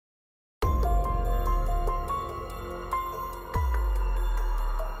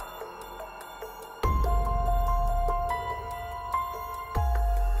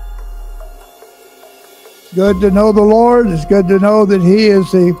good to know the Lord. It's good to know that He is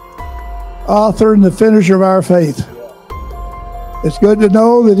the author and the finisher of our faith. It's good to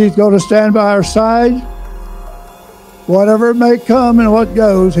know that He's going to stand by our side. Whatever may come and what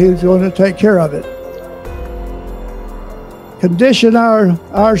goes, He's going to take care of it. Condition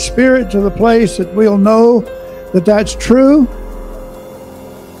our spirit to the place that we'll know that that's true.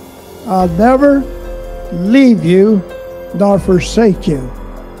 I'll never leave you nor forsake you.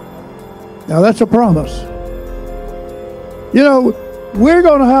 Now that's a promise. You know, we're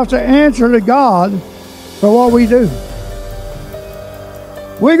going to have to answer to God for what we do.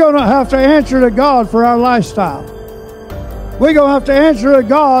 We're going to have to answer to God for our lifestyle. We're going to have to answer to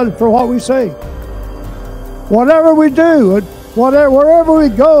God for what we say. Whatever we do, wherever we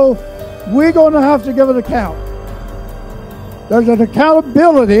go, we're going to have to give an account. There's an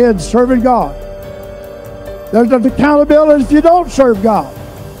accountability in serving God. There's an accountability if you don't serve God.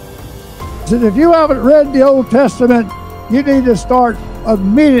 So if you haven't read the Old Testament, you need to start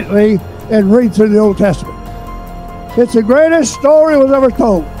immediately and read through the Old Testament. It's the greatest story was ever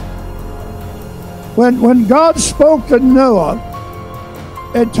told. When God spoke to Noah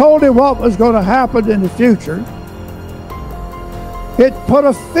and told him what was going to happen in the future, it put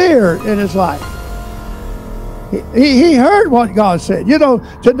a fear in his life. He heard what God said. You know,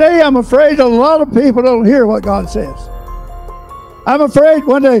 today I'm afraid a lot of people don't hear what God says. I'm afraid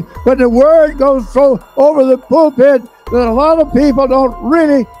when the word goes over the pulpit that a lot of people don't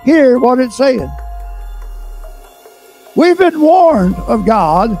really hear what it's saying. We've been warned of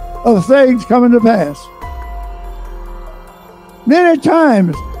God of things coming to pass. Many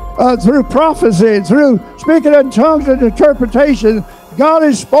times, through prophecy, through speaking in tongues and interpretation, God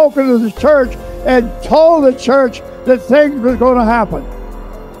has spoken to the church and told the church that things were going to happen.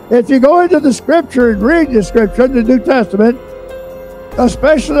 If you go into the Scripture and read the Scripture, the New Testament,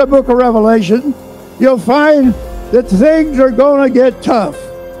 especially the book of Revelation, you'll find that things are going to get tough.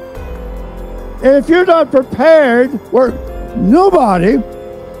 And if you're not prepared, nobody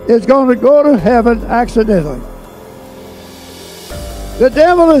is going to go to heaven accidentally. The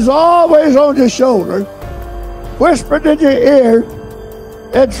devil is always on your shoulder, whispering in your ear,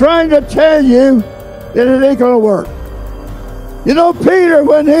 and trying to tell you that it ain't going to work. You know, Peter,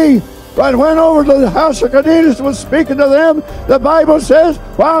 when he went over to the house of Cornelius and was speaking to them, the Bible says,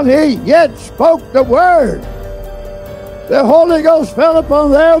 while he yet spoke the word, the Holy Ghost fell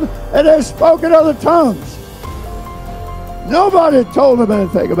upon them, and they spoke in other tongues. Nobody told them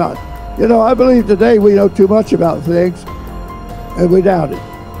anything about it. You know, I believe today we know too much about things, and we doubt it.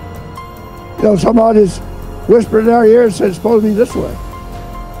 You know, somebody's whispered in our ear and said, it's supposed to be this way.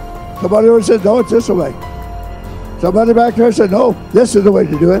 Somebody over said, no, it's this way. Somebody back there said, no, this is the way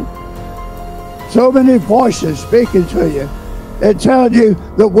to do it. So many voices speaking to you and telling you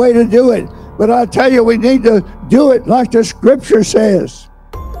the way to do it. But I tell you, we need to do it like the Scripture says.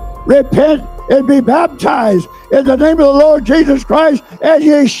 Repent and be baptized in the name of the Lord Jesus Christ, and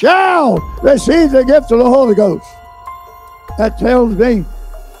ye shall receive the gift of the Holy Ghost. That tells me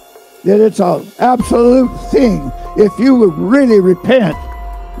that it's an absolute thing. If you would really repent,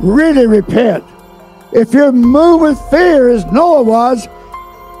 if you're moved with fear as Noah was,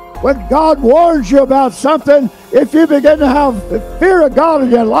 when God warns you about something, if you begin to have the fear of God in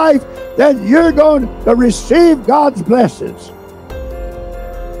your life, then you're going to receive God's blessings.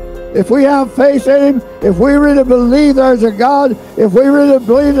 If we have faith in Him, if we really believe there's a God, if we really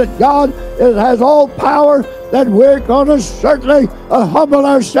believe that God has all power, then we're going to certainly humble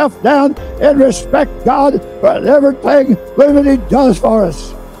ourselves down and respect God for everything that He does for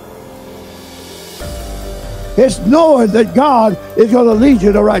us. It's knowing that God is going to lead you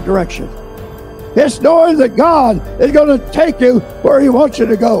in the right direction. It's knowing that God is going to take you where He wants you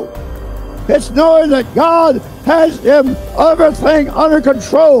to go. It's knowing that God has everything under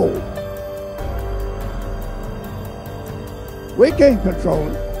control. We can't control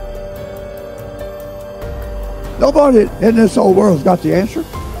it. Nobody in this whole world's got the answer.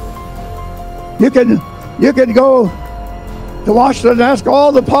 You can go to Washington and ask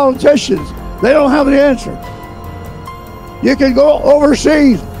all the politicians. They don't have the answer. You can go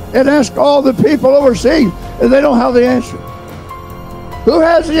overseas and ask all the people overseas, and they don't have the answer. Who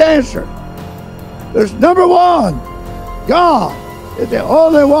has the answer? There's number one. God is the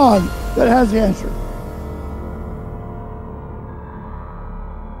only one that has the answer.